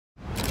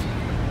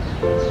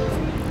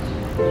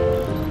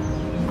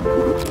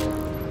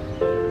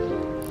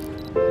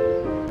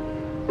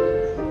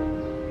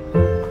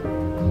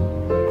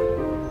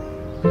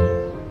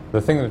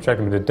The thing that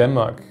attracted me to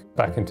Denmark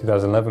back in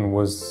 2011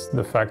 was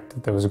the fact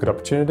that there was a good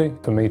opportunity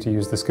for me to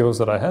use the skills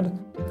that I had.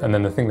 And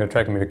then the thing that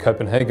attracted me to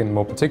Copenhagen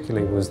more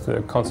particularly was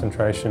the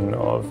concentration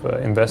of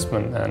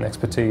investment and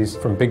expertise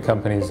from big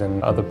companies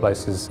and other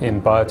places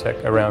in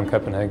biotech around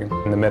Copenhagen,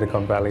 in the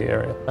Medicon Valley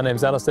area. My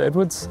name's Alistair. I'm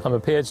a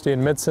PhD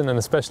in medicine and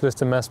a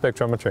specialist in mass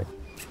spectrometry.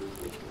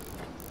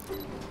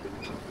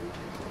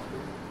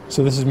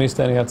 So this is me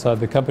standing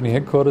outside the company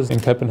headquarters in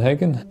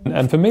Copenhagen.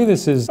 And for me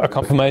this is a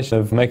confirmation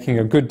of making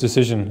a good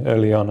decision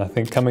early on. I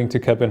think coming to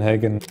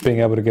Copenhagen, being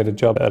able to get a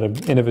job at an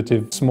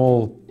innovative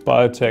small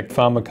biotech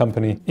pharma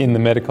company in the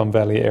Medicon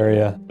Valley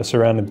area,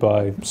 surrounded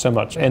by so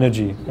much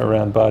energy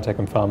around biotech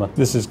and pharma.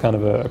 This is kind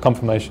of a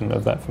confirmation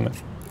of that for me.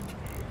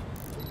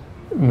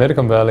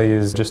 Medicon Valley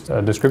is just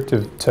a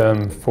descriptive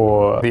term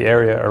for the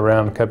area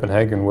around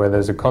Copenhagen where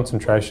there's a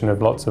concentration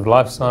of lots of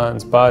life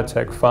science,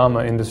 biotech,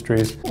 pharma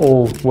industries,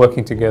 all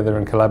working together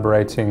and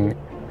collaborating.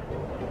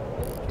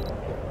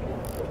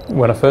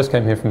 When I first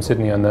came here from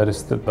Sydney, I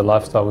noticed that the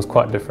lifestyle was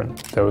quite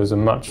different. There was a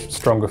much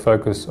stronger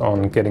focus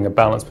on getting a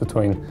balance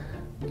between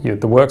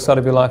the work side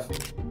of your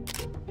life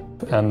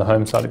and the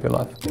home side of your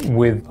life,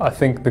 with, I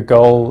think, the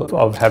goal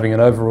of having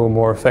an overall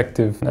more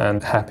effective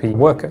and happy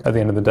worker at the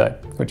end of the day,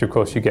 which of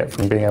course you get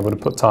from being able to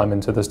put time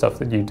into the stuff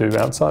that you do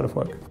outside of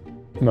work.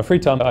 In my free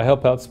time, I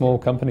help out small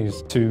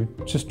companies to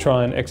just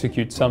try and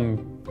execute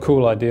some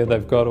cool idea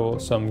they've got or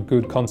some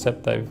good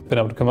concept they've been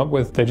able to come up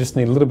with. They just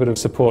need a little bit of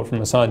support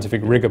from a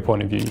scientific rigor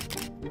point of view.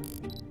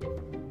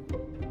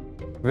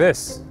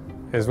 This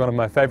is one of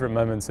my favourite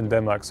moments in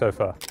Denmark so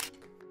far.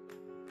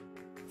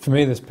 For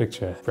me, this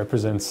picture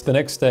represents the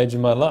next stage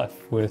in my life.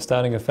 We're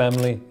starting a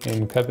family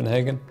in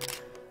Copenhagen,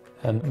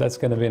 and that's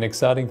going to be an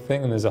exciting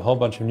thing, and there's a whole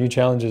bunch of new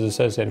challenges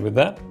associated with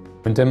that.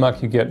 In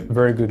Denmark, you get a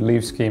very good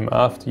leave scheme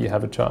after you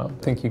have a child.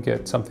 I think you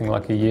get something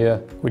like a year,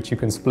 which you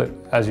can split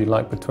as you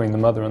like between the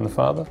mother and the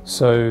father.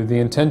 So the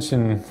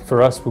intention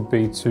for us would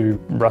be to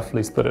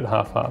roughly split it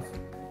half-half.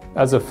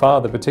 As a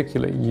father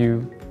particularly,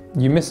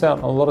 you miss out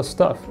on a lot of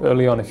stuff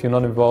early on if you're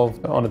not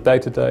involved on a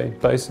day-to-day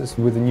basis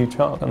with a new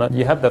child. And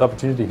you have that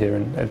opportunity here,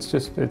 and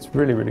it's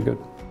really, really good.